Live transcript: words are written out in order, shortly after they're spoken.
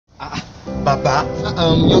Baba?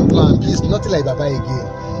 Young man, please, nothing like Baba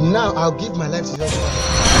again. Now I'll give my life to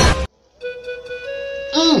Jesus.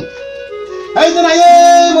 Hey,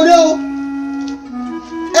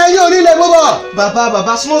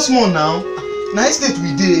 Baba, small now. Na estate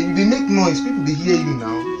we dey, you dey make noise, people dey hear you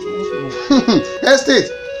now. Estate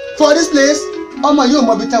for this place, ọmọ yóò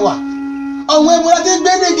mọ bí tẹwà. Àwọn ẹbùrọ̀ ti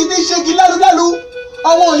gbé ní gidi ṣe kí lálùlálù.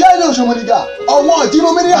 Àwọn ìyá ilé òṣòmọ̀nìgà, àwọn ìdílé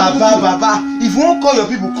mẹ́rin. Baba, if you wan call your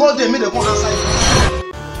people, call them make dem come answer you.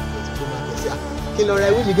 Kí lọ ra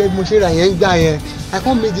ewé mi gẹ́gẹ́ bí mo ṣe ra yẹn ń gbà yẹn. I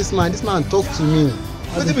come meet this man talk to me.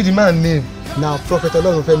 Wetin be the man name? Na Prophet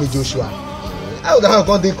Olorunfemi Joshua. How that one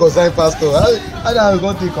come take concern pastor? How that one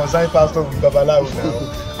come take concern pastor with Babalawo now?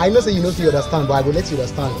 I know say you no fit understand, but I go let you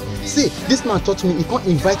understand. See, this man talk to me, he come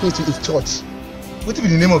invite me to his church. Wetin be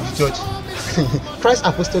the name of the church? Christ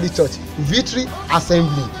Apostolic Church, Victory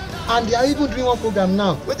Assembly. And they are even doing one program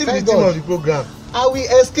now. Wetin be the theme of the program? I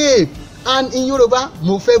will escape. And in Yoruba,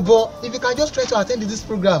 mo fẹ́ bọ́. If you can just try to attend to this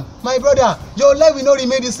program, my brother, your life will not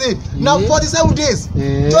remain the same. Now 47 days,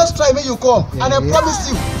 just try make you come, and I promise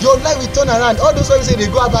you, your life will turn around. All those people say they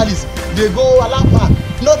go Abalis, they go Alapa,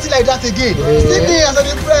 nothing like that again. See me as I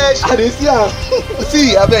dey fresh. I dey see am.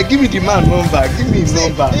 See, abeg, give me the man number. Give me his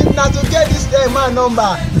number. If na to get this man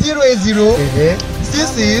number 080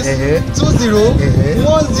 66 20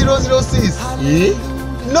 1006.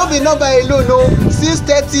 No be number alone, no.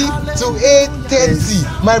 6:30 to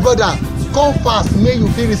 8:30. My brother, come fast, may you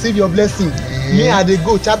fit receive your blessing. Me I dey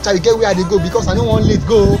go chapter, you get where I dey go because I no wan late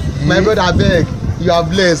go. My brother, abeg, you are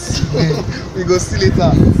blessed. We go see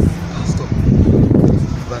later. Stop.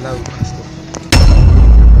 Balawo.